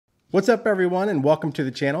What's up everyone and welcome to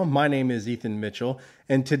the channel. My name is Ethan Mitchell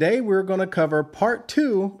and today we're going to cover part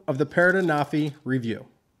 2 of the Parrot Anafi review.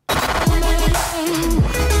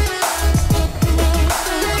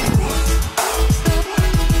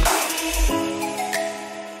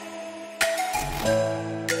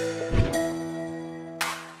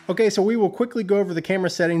 Okay, so we will quickly go over the camera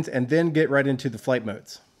settings and then get right into the flight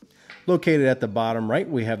modes. Located at the bottom right,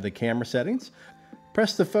 we have the camera settings.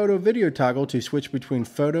 Press the photo video toggle to switch between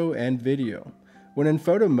photo and video. When in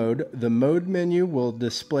photo mode, the mode menu will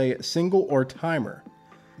display single or timer.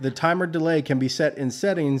 The timer delay can be set in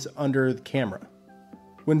settings under the camera.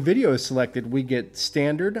 When video is selected, we get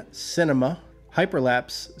standard, cinema,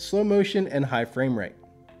 hyperlapse, slow motion, and high frame rate.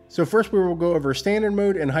 So first we will go over standard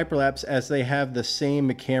mode and hyperlapse as they have the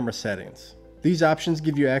same camera settings. These options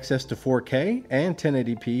give you access to 4K and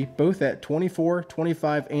 1080p, both at 24,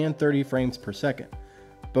 25, and 30 frames per second.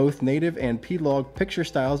 Both native and P-Log picture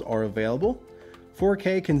styles are available.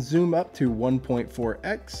 4K can zoom up to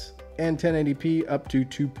 1.4x and 1080p up to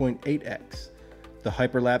 2.8x. The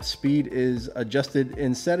hyperlapse speed is adjusted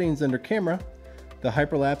in settings under camera. The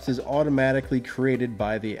hyperlapse is automatically created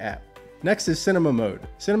by the app. Next is cinema mode.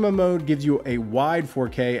 Cinema mode gives you a wide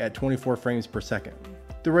 4K at 24 frames per second.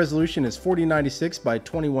 The resolution is 4096 by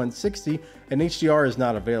 2160 and HDR is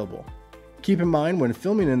not available. Keep in mind when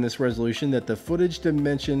filming in this resolution that the footage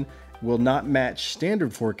dimension will not match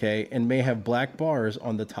standard 4K and may have black bars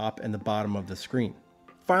on the top and the bottom of the screen.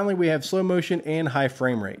 Finally, we have slow motion and high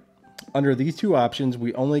frame rate. Under these two options,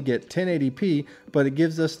 we only get 1080p, but it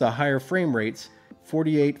gives us the higher frame rates,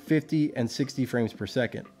 48, 50, and 60 frames per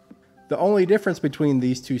second. The only difference between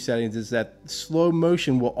these two settings is that slow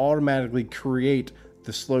motion will automatically create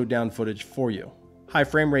the slowed down footage for you. High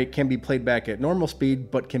frame rate can be played back at normal speed,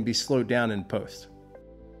 but can be slowed down in post.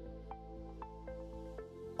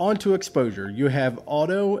 On to exposure, you have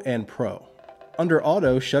Auto and Pro. Under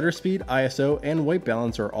Auto, shutter speed, ISO, and white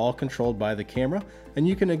balance are all controlled by the camera, and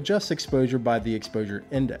you can adjust exposure by the exposure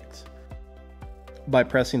index. By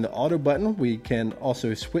pressing the Auto button, we can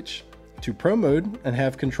also switch to Pro mode and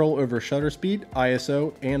have control over shutter speed,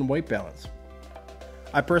 ISO, and white balance.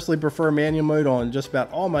 I personally prefer manual mode on just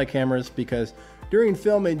about all my cameras because during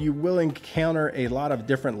filming you will encounter a lot of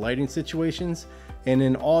different lighting situations, and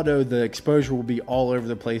in auto the exposure will be all over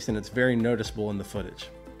the place and it's very noticeable in the footage.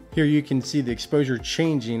 Here you can see the exposure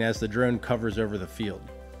changing as the drone covers over the field.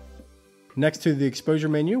 Next to the exposure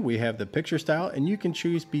menu, we have the picture style, and you can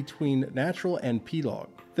choose between natural and P-Log.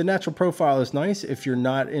 The natural profile is nice if you're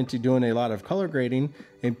not into doing a lot of color grading,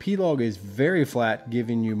 and P-Log is very flat,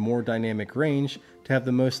 giving you more dynamic range to have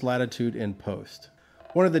the most latitude in post.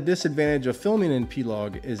 One of the disadvantages of filming in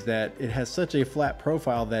P-Log is that it has such a flat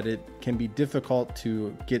profile that it can be difficult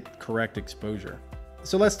to get correct exposure.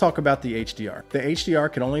 So let's talk about the HDR. The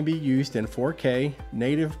HDR can only be used in 4K,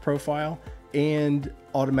 native profile, and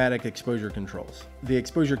automatic exposure controls. The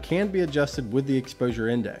exposure can be adjusted with the exposure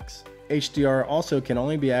index. HDR also can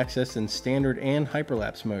only be accessed in standard and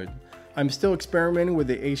hyperlapse mode. I'm still experimenting with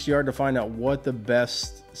the HDR to find out what the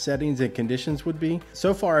best settings and conditions would be.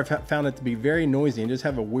 So far I've found it to be very noisy and just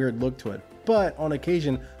have a weird look to it, but on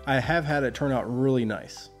occasion I have had it turn out really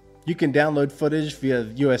nice. You can download footage via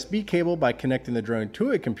USB cable by connecting the drone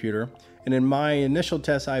to a computer, and in my initial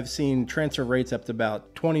tests I've seen transfer rates up to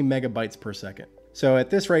about 20 megabytes per second. So at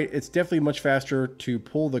this rate, it's definitely much faster to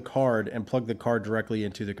pull the card and plug the card directly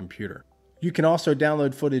into the computer. You can also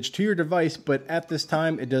download footage to your device, but at this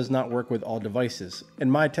time it does not work with all devices.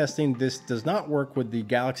 In my testing, this does not work with the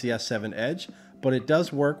Galaxy S7 Edge, but it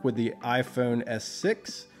does work with the iPhone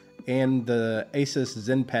S6 and the Asus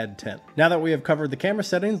ZenPad 10. Now that we have covered the camera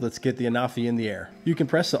settings, let's get the Anafi in the air. You can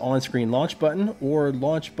press the on-screen launch button or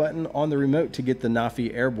launch button on the remote to get the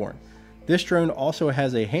Anafi airborne. This drone also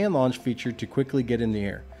has a hand launch feature to quickly get in the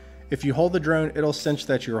air. If you hold the drone, it'll sense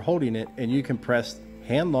that you're holding it, and you can press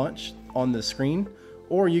hand launch on the screen,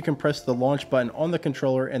 or you can press the launch button on the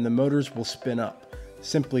controller and the motors will spin up.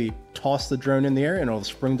 Simply toss the drone in the air and it'll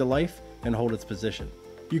spring to life and hold its position.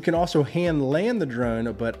 You can also hand land the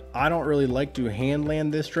drone, but I don't really like to hand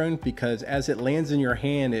land this drone because as it lands in your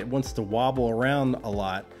hand, it wants to wobble around a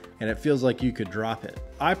lot and it feels like you could drop it.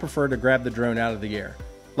 I prefer to grab the drone out of the air.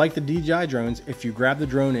 Like the DJI drones, if you grab the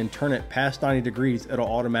drone and turn it past 90 degrees, it'll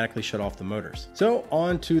automatically shut off the motors. So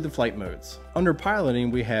on to the flight modes. Under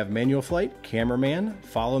piloting, we have manual flight, cameraman,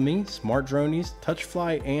 follow me, smart dronies, touch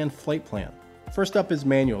fly, and flight plan. First up is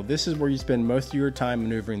manual. This is where you spend most of your time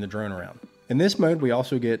maneuvering the drone around. In this mode, we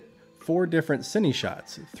also get 4 different cine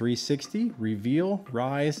shots: 360, reveal,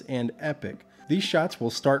 rise, and epic. These shots will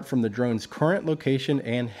start from the drone's current location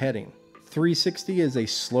and heading. 360 is a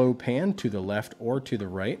slow pan to the left or to the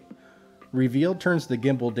right. Reveal turns the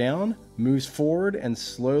gimbal down, moves forward, and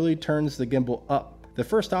slowly turns the gimbal up. The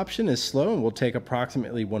first option is slow and will take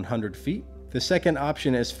approximately 100 feet. The second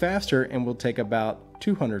option is faster and will take about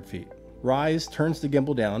 200 feet. Rise turns the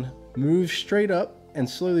gimbal down, moves straight up, and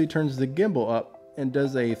slowly turns the gimbal up and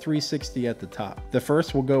does a 360 at the top. The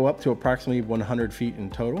first will go up to approximately 100 feet in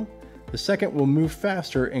total. The second will move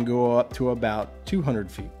faster and go up to about 200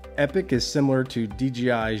 feet. Epic is similar to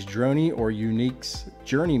DJI's Droney or Unique's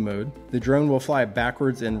Journey mode. The drone will fly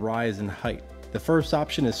backwards and rise in height. The first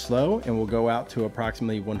option is slow and will go out to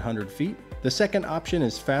approximately 100 feet. The second option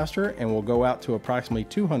is faster and will go out to approximately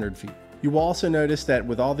 200 feet. You will also notice that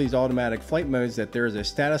with all these automatic flight modes that there is a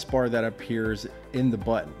status bar that appears in the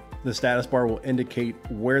button. The status bar will indicate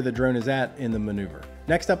where the drone is at in the maneuver.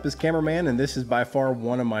 Next up is Cameraman, and this is by far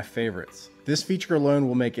one of my favorites. This feature alone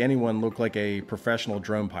will make anyone look like a professional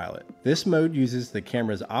drone pilot. This mode uses the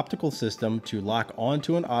camera's optical system to lock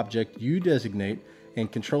onto an object you designate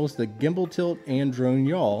and controls the gimbal tilt and drone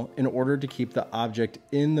yaw in order to keep the object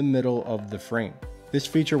in the middle of the frame. This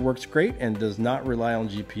feature works great and does not rely on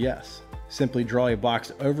GPS. Simply draw a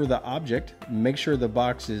box over the object, make sure the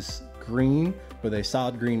box is green with a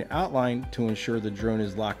solid green outline to ensure the drone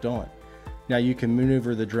is locked on. Now you can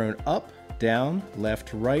maneuver the drone up, down, left,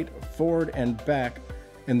 right, forward, and back,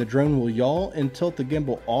 and the drone will yaw and tilt the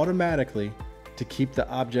gimbal automatically to keep the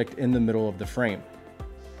object in the middle of the frame.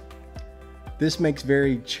 This makes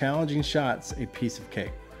very challenging shots a piece of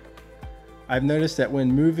cake. I've noticed that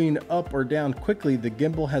when moving up or down quickly, the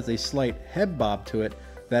gimbal has a slight head bob to it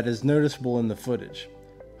that is noticeable in the footage.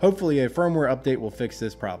 Hopefully a firmware update will fix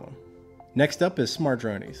this problem. Next up is Smart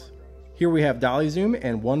Dronies. Here we have Dolly Zoom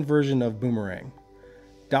and one version of Boomerang.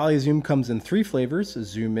 Dolly Zoom comes in 3 flavors: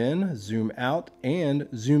 zoom in, zoom out, and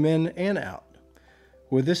zoom in and out.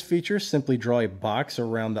 With this feature, simply draw a box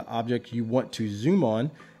around the object you want to zoom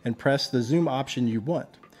on and press the zoom option you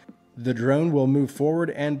want. The drone will move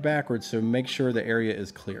forward and backwards, so make sure the area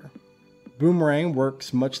is clear. Boomerang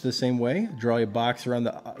works much the same way. Draw a box around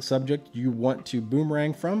the subject you want to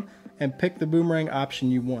boomerang from and pick the boomerang option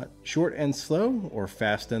you want, short and slow or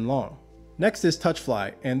fast and long. Next is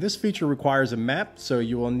TouchFly, and this feature requires a map, so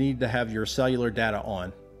you will need to have your cellular data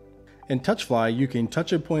on. In TouchFly, you can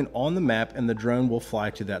touch a point on the map and the drone will fly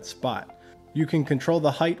to that spot. You can control the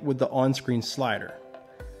height with the on-screen slider.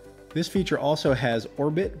 This feature also has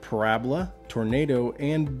Orbit, Parabola, Tornado,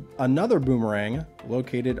 and another boomerang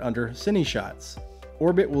located under Cine Shots.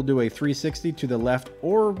 Orbit will do a 360 to the left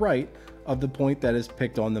or right of the point that is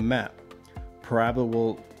picked on the map. Parabola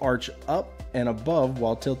will arch up and above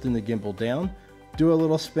while tilting the gimbal down, do a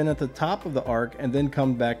little spin at the top of the arc, and then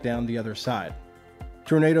come back down the other side.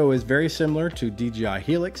 Tornado is very similar to DJI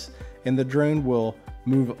Helix, and the drone will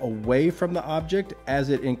move away from the object as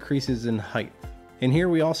it increases in height. And here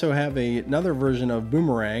we also have another version of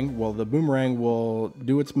Boomerang. Well, the Boomerang will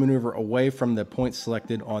do its maneuver away from the point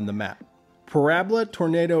selected on the map. Parabola,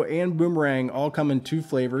 Tornado, and Boomerang all come in 2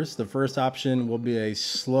 flavors. The first option will be a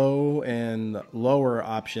slow and lower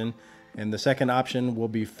option, and the second option will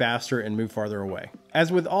be faster and move farther away.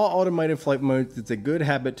 As with all automated flight modes, it's a good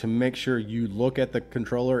habit to make sure you look at the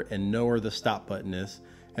controller and know where the stop button is,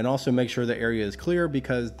 and also make sure the area is clear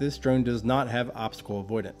because this drone does not have obstacle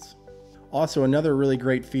avoidance. Also, another really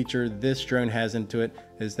great feature this drone has into it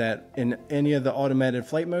is that in any of the automated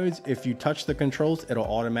flight modes, if you touch the controls, it'll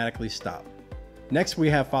automatically stop. Next we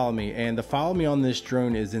have Follow Me, and the Follow Me on this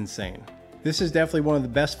drone is insane. This is definitely one of the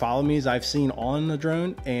best Follow Me's I've seen on the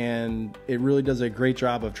drone, and it really does a great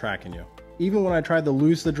job of tracking you. Even when I tried to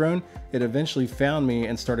lose the drone, it eventually found me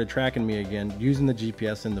and started tracking me again using the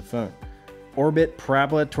GPS in the phone. Orbit,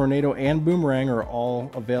 Parabola, Tornado, and Boomerang are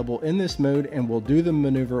all available in this mode and will do the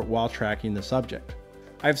maneuver while tracking the subject.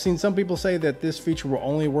 I've seen some people say that this feature will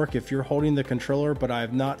only work if you're holding the controller, but I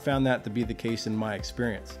have not found that to be the case in my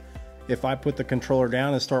experience. If I put the controller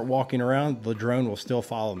down and start walking around, the drone will still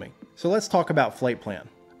follow me. So let's talk about flight plan.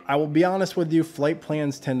 I will be honest with you, flight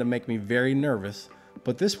plans tend to make me very nervous,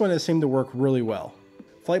 but this one has seemed to work really well.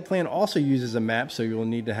 Flight plan also uses a map, so you will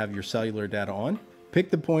need to have your cellular data on. Pick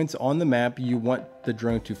the points on the map you want the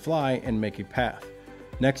drone to fly and make a path.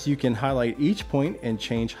 Next, you can highlight each point and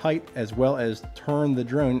change height, as well as turn the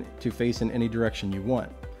drone to face in any direction you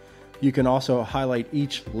want. You can also highlight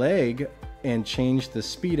each leg and change the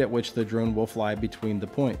speed at which the drone will fly between the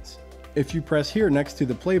points. If you press here next to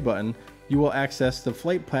the play button, you will access the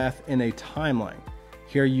flight path in a timeline.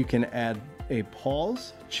 Here you can add a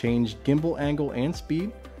pause, change gimbal angle and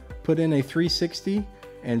speed, put in a 360,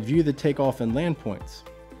 and view the takeoff and land points.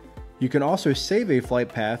 You can also save a flight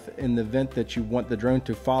path in the event that you want the drone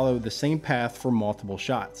to follow the same path for multiple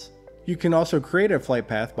shots. You can also create a flight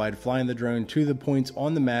path by flying the drone to the points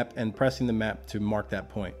on the map and pressing the map to mark that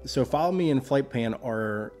point. So Follow Me and Flight Plan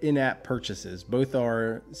are in-app purchases. Both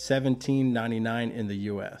are $17.99 in the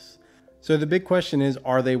US. So the big question is,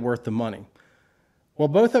 are they worth the money? Well,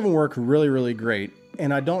 both of them work really great,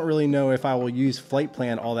 and I don't really know if I will use Flight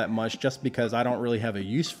Plan all that much just because I don't really have a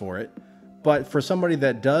use for it. But for somebody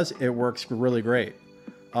that does, it works really great.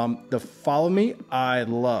 The Follow Me, I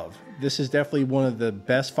love. This is definitely one of the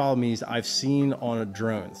best Follow Me's I've seen on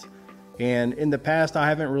drones. And in the past, I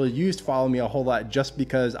haven't really used Follow Me a whole lot just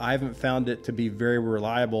because I haven't found it to be very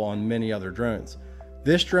reliable on many other drones.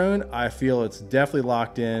 This drone, I feel it's definitely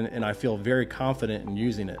locked in, and I feel very confident in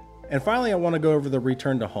using it. And finally, I want to go over the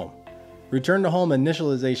return to home. Return to home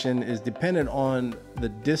initialization is dependent on the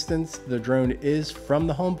distance the drone is from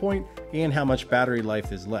the home point and how much battery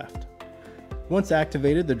life is left. Once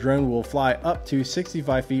activated, the drone will fly up to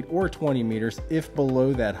 65 feet or 20 meters if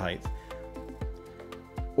below that height,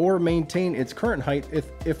 or maintain its current height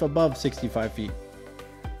if above 65 feet.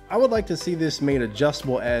 I would like to see this made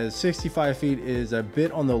adjustable, as 65 feet is a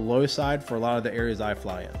bit on the low side for a lot of the areas I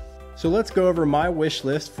fly in. So let's go over my wish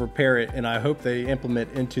list for Parrot, and I hope they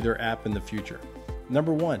implement into their app in the future.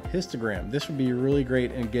 Number 1, histogram. This would be really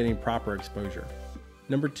great in getting proper exposure.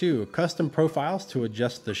 Number 2, custom profiles to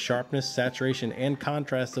adjust the sharpness, saturation, and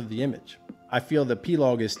contrast of the image. I feel the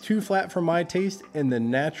P-log is too flat for my taste, and the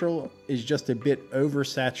natural is just a bit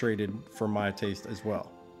oversaturated for my taste as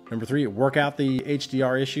well. Number 3, work out the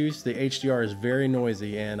HDR issues. The HDR is very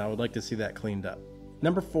noisy, and I would like to see that cleaned up.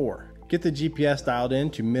 Number 4, get the GPS dialed in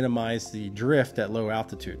to minimize the drift at low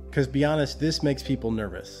altitude, because be honest, this makes people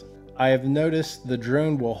nervous. I have noticed the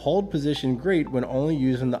drone will hold position great when only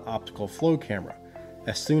using the optical flow camera.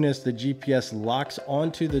 As soon as the GPS locks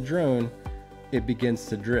onto the drone, it begins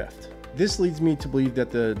to drift. This leads me to believe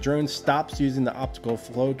that the drone stops using the optical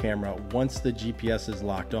flow camera once the GPS is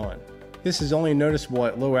locked on. This is only noticeable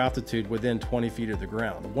at low altitude within 20 feet of the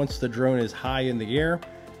ground. Once the drone is high in the air,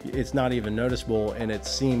 it's not even noticeable, and it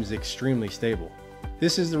seems extremely stable.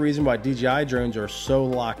 This is the reason why DJI drones are so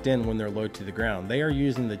locked in when they're low to the ground. They are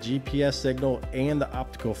using the GPS signal and the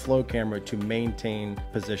optical flow camera to maintain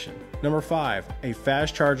position. Number 5, a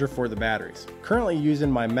fast charger for the batteries. Currently using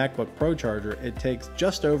my MacBook Pro charger, it takes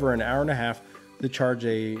just over an hour and a half to charge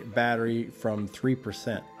a battery from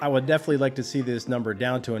 3%. I would definitely like to see this number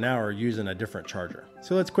down to an hour using a different charger.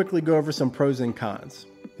 So let's quickly go over some pros and cons.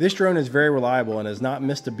 This drone is very reliable and has not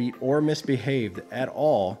missed a beat or misbehaved at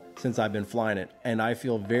all since I've been flying it, and I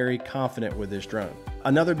feel very confident with this drone.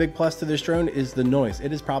 Another big plus to this drone is the noise.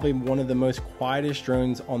 It is probably one of the most quietest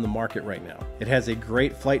drones on the market right now. It has a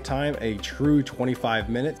great flight time, a true 25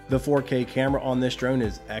 minutes. The 4K camera on this drone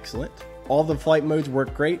is excellent. All the flight modes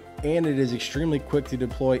work great, and it is extremely quick to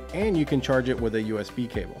deploy, and you can charge it with a USB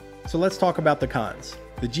cable. So let's talk about the cons.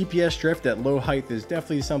 The GPS drift at low height is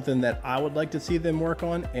definitely something that I would like to see them work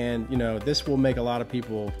on, and this will make a lot of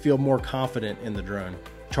people feel more confident in the drone.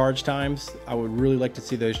 Charge times, I would really like to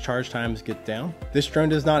see those charge times get down. This drone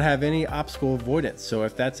does not have any obstacle avoidance, so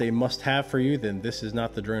if that's a must-have for you, then this is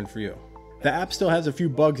not the drone for you. The app still has a few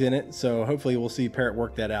bugs in it, so hopefully we'll see Parrot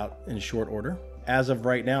work that out in short order. As of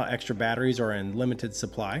right now, extra batteries are in limited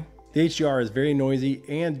supply. The HDR is very noisy,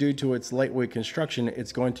 and due to its lightweight construction,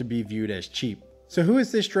 it's going to be viewed as cheap. So who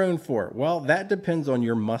is this drone for? Well, that depends on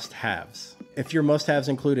your must-haves. If your must-haves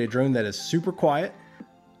include a drone that is super quiet,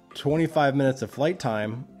 25 minutes of flight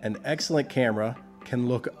time, an excellent camera, can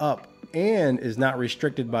look up, and is not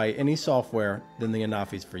restricted by any software, then the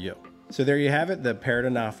Anafi is for you. So there you have it, the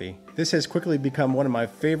Parrot Anafi. This has quickly become one of my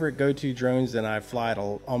favorite go-to drones, and I fly it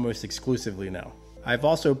almost exclusively now. I've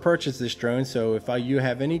also purchased this drone, so if you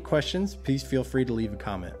have any questions, please feel free to leave a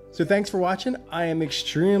comment. So thanks for watching. I am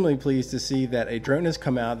extremely pleased to see that a drone has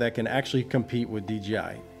come out that can actually compete with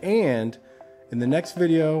DJI. And in the next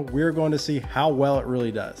video, we're going to see how well it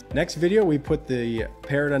really does. Next video, we put the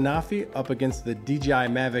Parrot Anafi up against the DJI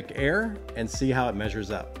Mavic Air and see how it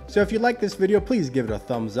measures up. So if you like this video, please give it a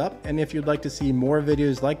thumbs up. And if you'd like to see more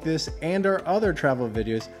videos like this and our other travel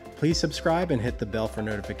videos, please subscribe and hit the bell for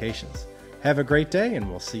notifications. Have a great day, and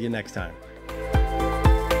we'll see you next time.